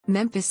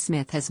Memphis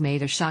Smith has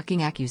made a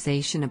shocking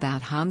accusation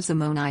about Hamza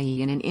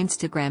in an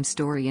Instagram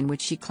story in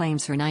which she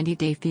claims her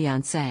 90-day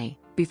fiancé,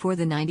 before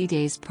the 90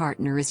 days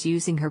partner, is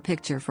using her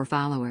picture for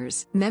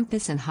followers.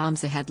 Memphis and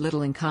Hamza had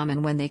little in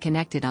common when they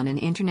connected on an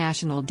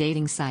international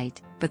dating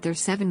site, but their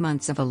 7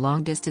 months of a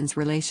long-distance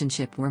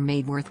relationship were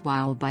made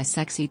worthwhile by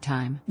sexy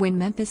time. When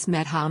Memphis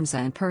met Hamza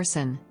in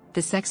person,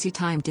 the sexy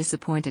time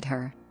disappointed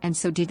her, and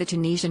so did the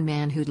Tunisian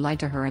man who'd lied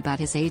to her about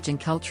his age and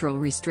cultural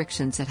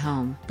restrictions at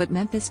home. But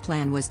Memphis'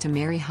 plan was to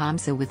marry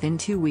Hamza within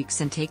 2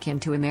 weeks and take him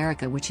to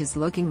America, which is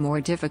looking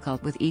more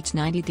difficult with each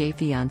 90-day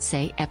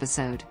fiancé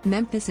episode.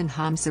 Memphis and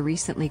Hamza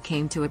recently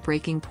came to a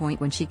breaking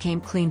point when she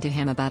came clean to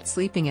him about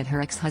sleeping at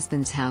her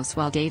ex-husband's house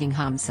while dating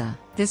Hamza.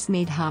 This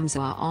made Hamza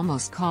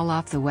almost call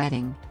off the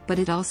wedding, but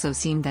it also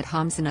seemed that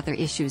Hamza had other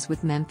issues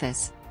with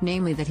Memphis,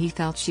 namely that he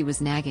felt she was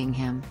nagging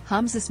him.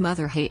 Hamza's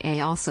mother Hey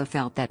also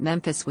felt that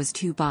Memphis was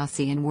too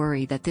bossy and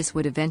worried that this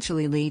would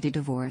eventually lead to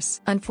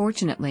divorce.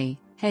 Unfortunately,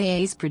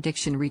 Hay's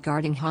prediction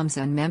regarding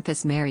Hamza and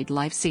Memphis' married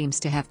life seems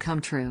to have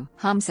come true.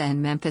 Hamza and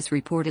Memphis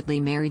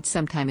reportedly married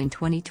sometime in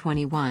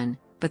 2021,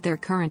 but their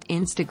current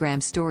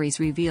Instagram stories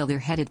reveal they're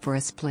headed for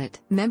a split.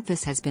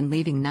 Memphis has been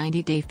leaving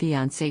 90-day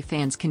fiancé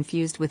fans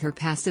confused with her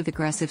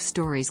passive-aggressive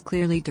stories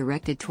clearly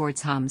directed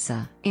towards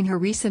Hamza. In her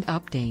recent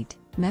update,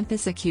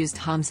 Memphis accused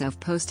Hamza of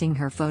posting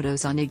her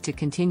photos on IG to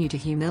continue to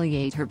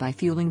humiliate her by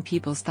fueling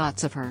people's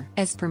thoughts of her.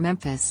 As per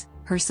Memphis,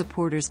 her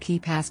supporters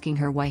keep asking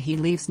her why he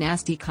leaves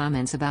nasty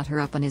comments about her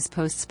up on his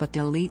posts but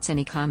deletes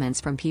any comments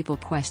from people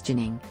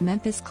questioning.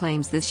 Memphis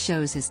claims this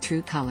shows his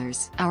true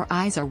colors. "Our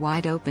eyes are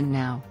wide open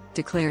now,"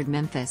 declared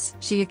Memphis.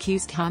 She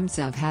accused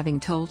Hamza of having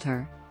told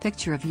her,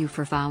 "Picture of you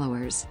for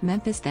followers."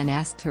 Memphis then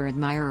asked her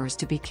admirers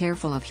to be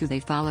careful of who they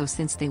follow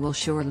since they will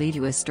sure lead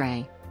you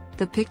astray.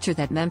 The picture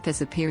that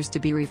Memphis appears to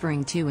be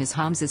referring to is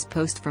Hamza's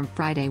post from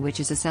Friday, which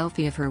is a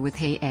selfie of her with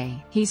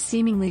Hey. He's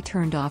seemingly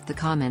turned off the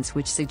comments,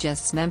 which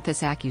suggests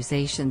Memphis'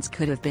 accusations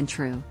could have been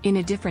true. In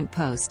a different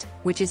post,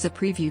 which is a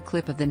preview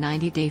clip of the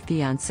 90-day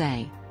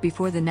fiancé,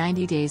 before the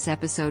 90 days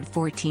episode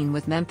 14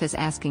 with Memphis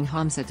asking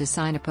Hamza to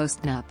sign a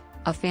post-nup,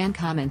 a fan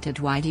commented,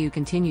 "Why do you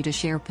continue to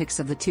share pics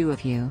of the two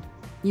of you?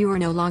 You are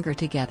no longer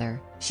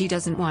together. She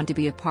doesn't want to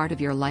be a part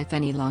of your life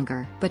any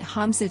longer." But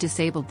Hamza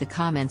disabled the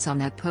comments on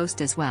that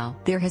post as well.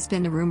 There has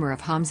been a rumor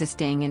of Hamza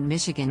staying in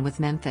Michigan with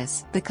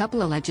Memphis. The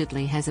couple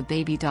allegedly has a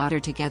baby daughter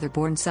together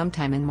born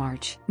sometime in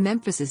March.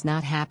 Memphis is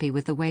not happy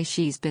with the way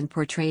she's been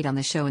portrayed on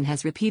the show and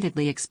has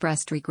repeatedly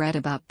expressed regret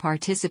about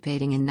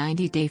participating in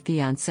 90-day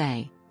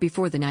fiancé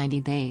before the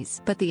 90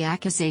 days. But the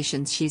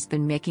accusations she's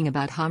been making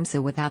about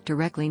Hamza without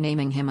directly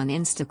naming him on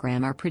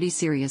Instagram are pretty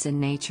serious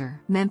in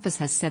nature. Memphis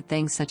has said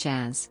things such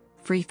as,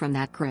 "Free from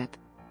that grip,"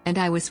 and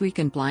 "I was weak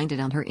and blinded"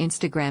 on her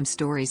Instagram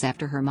stories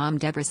after her mom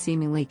Deborah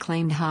seemingly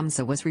claimed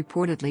Hamza was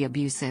reportedly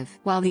abusive.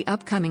 While the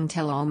upcoming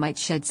tell-all might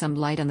shed some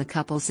light on the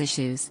couple's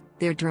issues,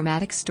 their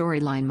dramatic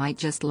storyline might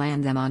just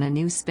land them on a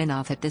new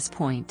spin-off at this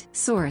point.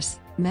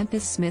 Source: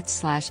 Memphis Smith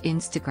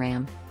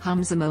 /Instagram,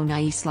 Hamza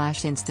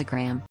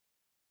 /Instagram